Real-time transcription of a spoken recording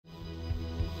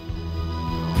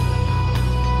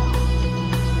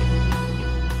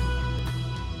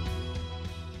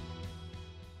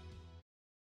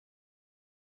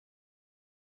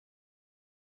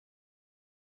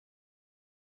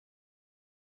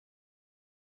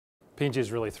P&G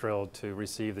is really thrilled to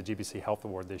receive the GBC Health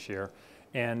Award this year,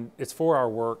 and it's for our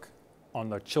work on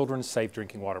the Children's Safe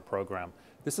Drinking Water Program.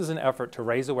 This is an effort to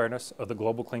raise awareness of the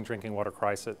global clean drinking water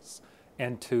crisis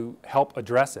and to help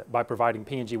address it by providing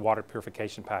P&G water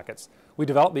purification packets. We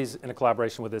developed these in a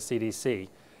collaboration with the CDC,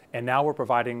 and now we're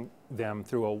providing them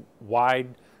through a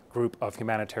wide group of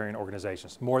humanitarian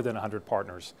organizations, more than 100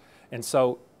 partners. And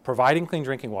so providing clean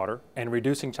drinking water and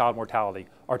reducing child mortality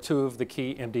are two of the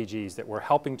key MDGs that we're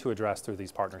helping to address through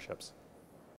these partnerships.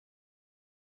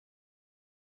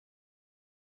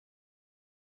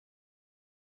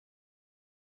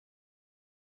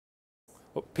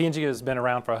 Well, P&G has been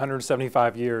around for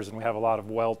 175 years, and we have a lot of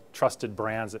well-trusted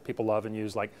brands that people love and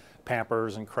use, like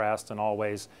Pampers and Crest and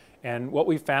Always. And what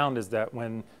we found is that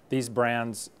when these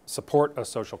brands support a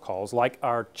social cause, like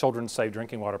our Children's Safe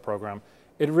Drinking Water Program,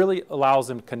 it really allows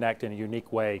them to connect in a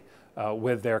unique way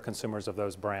with their consumers of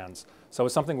those brands. So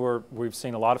it's something we've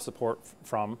seen a lot of support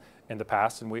from in the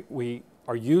past, and we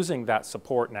are using that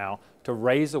support now to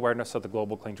raise awareness of the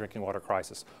global clean drinking water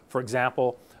crisis. For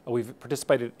example, we've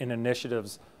participated in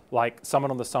initiatives like Summit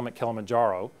on the Summit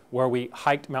Kilimanjaro, where we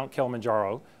hiked Mount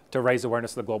Kilimanjaro to raise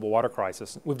awareness of the global water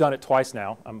crisis. We've done it twice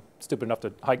now. I'm stupid enough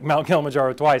to hike Mount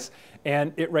Kilimanjaro twice,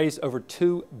 and it raised over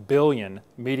 2 billion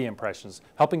media impressions,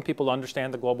 helping people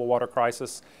understand the global water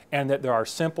crisis and that there are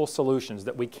simple solutions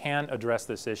that we can address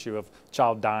this issue of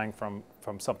child dying from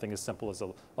something as simple as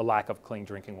a lack of clean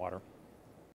drinking water.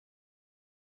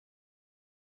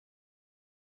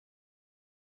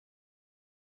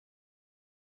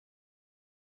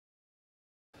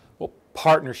 Well,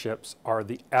 partnerships are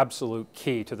the absolute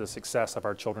key to the success of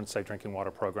our Children's Safe Drinking Water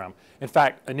Program. In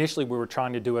fact, initially we were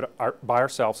trying to do it by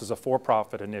ourselves as a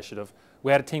for-profit initiative.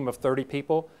 We had a team of 30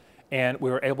 people, and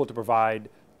we were able to provide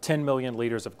 10 million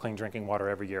liters of clean drinking water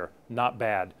every year. Not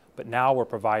bad, but now we're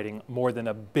providing more than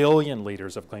 1 billion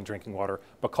liters of clean drinking water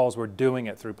because we're doing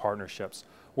it through partnerships.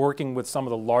 Working with some of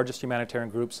the largest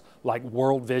humanitarian groups like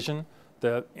World Vision,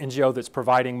 the NGO that's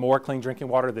providing more clean drinking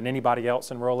water than anybody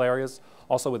else in rural areas,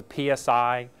 also with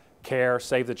PSI, CARE,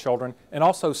 Save the Children, and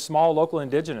also small local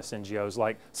indigenous NGOs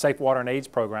like Safe Water and AIDS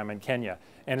program in Kenya.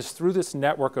 And it's through this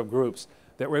network of groups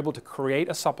that we're able to create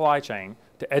a supply chain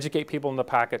to educate people in the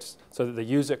packets so that they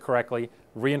use it correctly,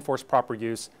 reinforce proper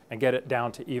use, and get it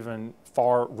down to even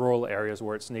far rural areas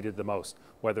where it's needed the most,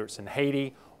 whether it's in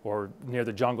Haiti or near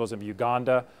the jungles of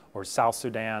Uganda or South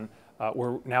Sudan.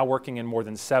 We're now working in more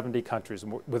than 70 countries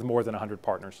with more than 100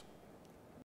 partners.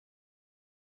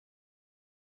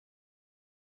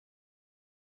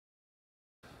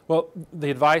 Well,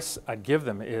 the advice I'd give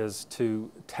them is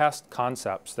to test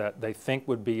concepts that they think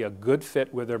would be a good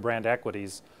fit with their brand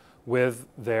equities with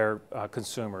their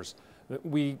consumers.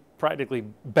 We practically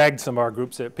begged some of our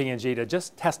groups at P&G to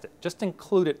just test it, just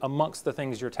include it amongst the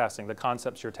things you're testing, the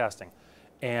concepts you're testing.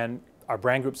 And our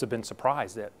brand groups have been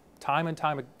surprised that time and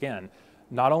time again,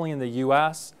 not only in the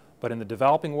US, but in the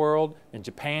developing world, in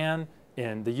Japan,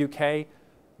 in the UK,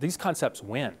 these concepts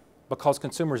win because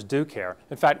consumers do care.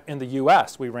 In fact, in the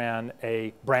US, we ran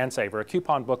a brand saver, a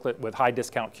coupon booklet with high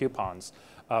discount coupons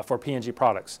for P&G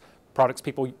products. Products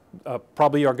people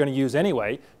probably are going to use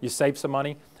anyway. You save some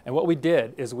money. And what we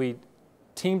did is we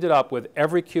teamed it up with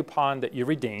every coupon that you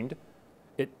redeemed.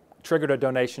 It triggered a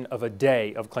donation of a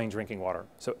day of clean drinking water.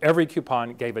 So every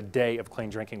coupon gave a day of clean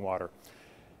drinking water.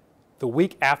 The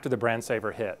week after the brand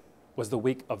saver hit was the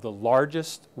week of the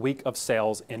largest week of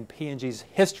sales in P&G's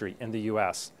history in the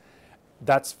US.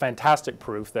 That's fantastic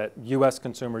proof that US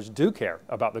consumers do care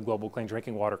about the global clean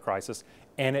drinking water crisis,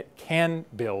 and it can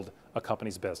build a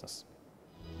company's business.